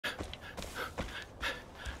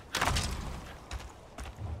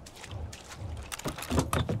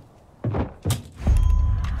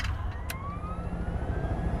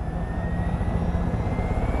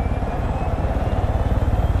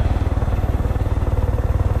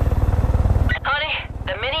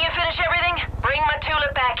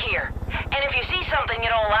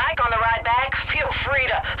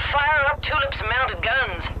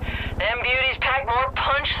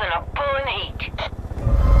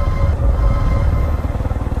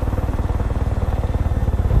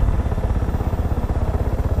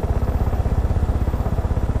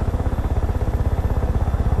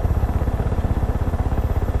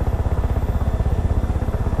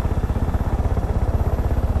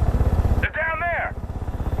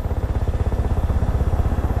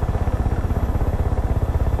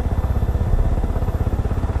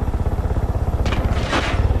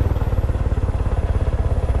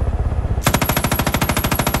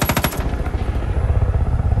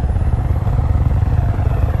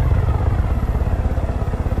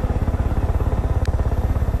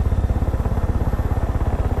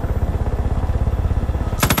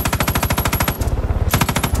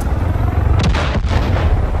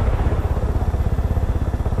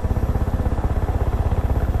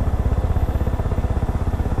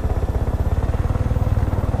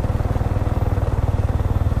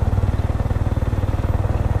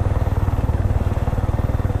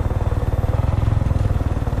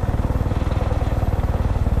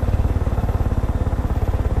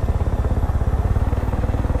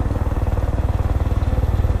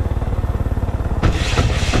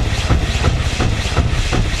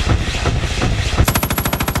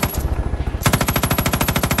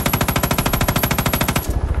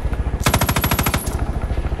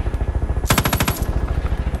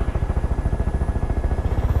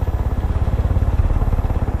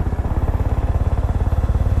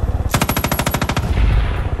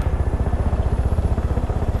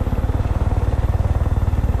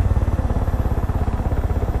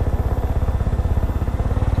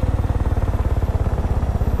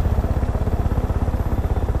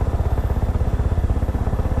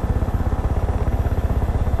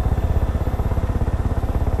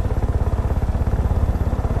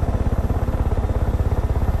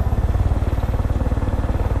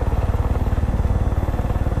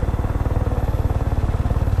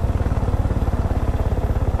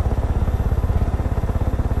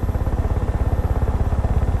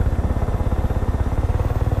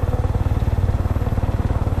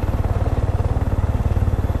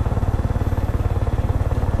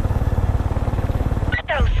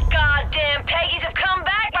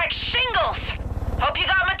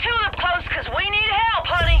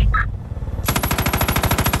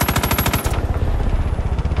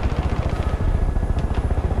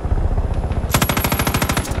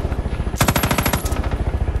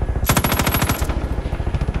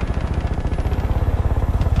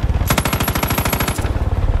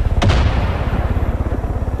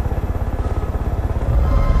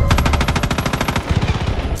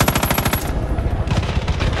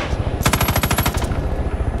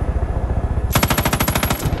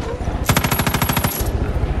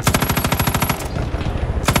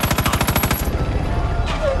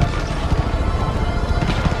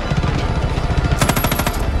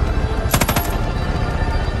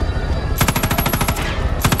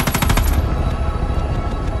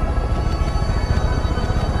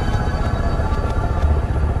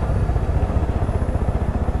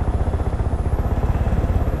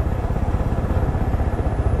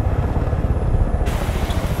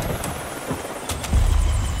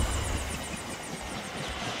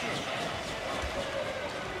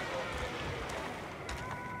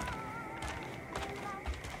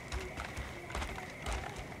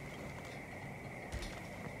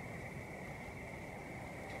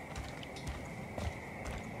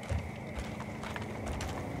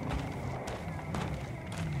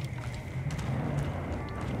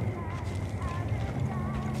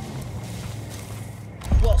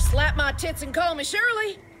Well, slap my tits and call me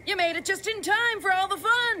Shirley. You made it just in time for all the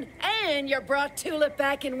fun. And you brought Tulip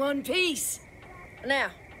back in one piece.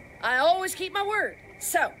 Now, I always keep my word.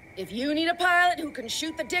 So, if you need a pilot who can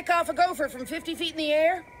shoot the dick off a gopher from 50 feet in the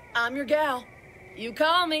air, I'm your gal. You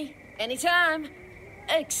call me anytime.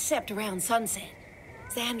 Except around sunset.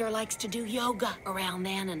 Xander likes to do yoga around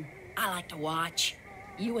then, and I like to watch.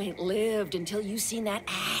 You ain't lived until you seen that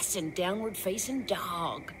ass and downward-facing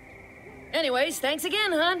dog. Anyways, thanks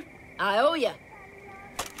again, hun. I owe ya.